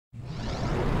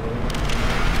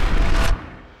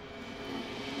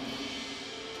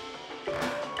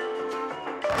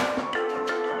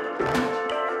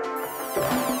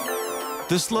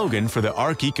The slogan for the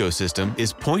ARK ecosystem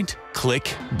is Point,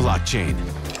 Click, Blockchain.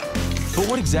 But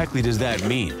what exactly does that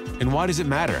mean, and why does it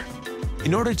matter?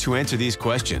 In order to answer these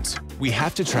questions, we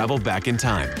have to travel back in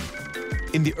time.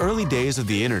 In the early days of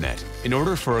the internet, in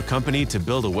order for a company to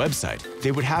build a website,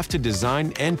 they would have to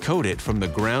design and code it from the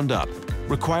ground up,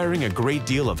 requiring a great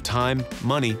deal of time,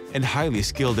 money, and highly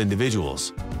skilled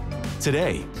individuals.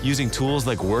 Today, using tools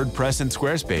like WordPress and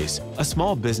Squarespace, a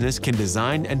small business can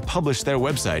design and publish their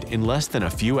website in less than a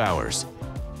few hours.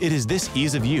 It is this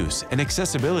ease of use and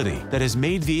accessibility that has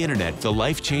made the internet the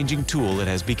life-changing tool it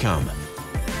has become.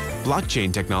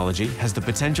 Blockchain technology has the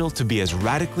potential to be as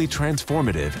radically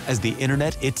transformative as the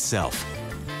internet itself.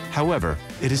 However,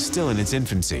 it is still in its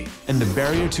infancy, and the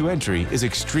barrier to entry is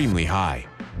extremely high.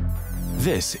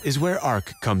 This is where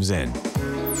ARK comes in.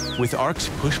 With ARK's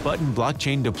push-button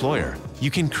blockchain deployer, you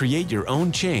can create your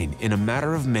own chain in a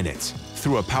matter of minutes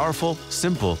through a powerful,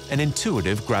 simple, and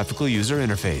intuitive graphical user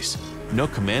interface. No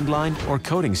command line or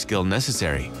coding skill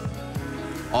necessary.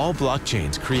 All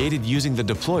blockchains created using the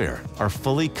deployer are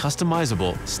fully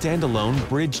customizable, standalone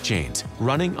bridge chains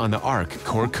running on the ARK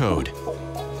core code.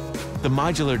 The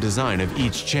modular design of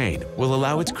each chain will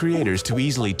allow its creators to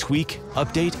easily tweak,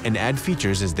 update, and add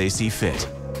features as they see fit.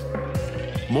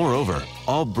 Moreover,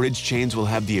 all bridge chains will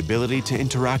have the ability to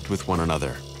interact with one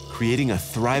another, creating a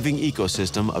thriving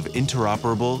ecosystem of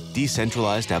interoperable,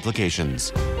 decentralized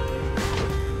applications.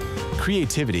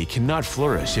 Creativity cannot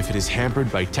flourish if it is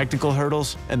hampered by technical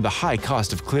hurdles and the high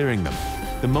cost of clearing them.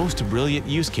 The most brilliant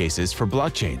use cases for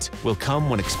blockchains will come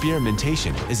when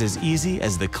experimentation is as easy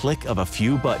as the click of a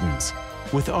few buttons.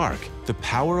 With ARK, the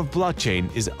power of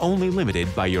blockchain is only limited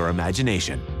by your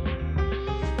imagination.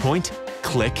 Point,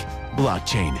 click,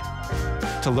 blockchain.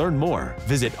 To learn more,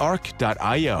 visit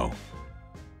ark.io.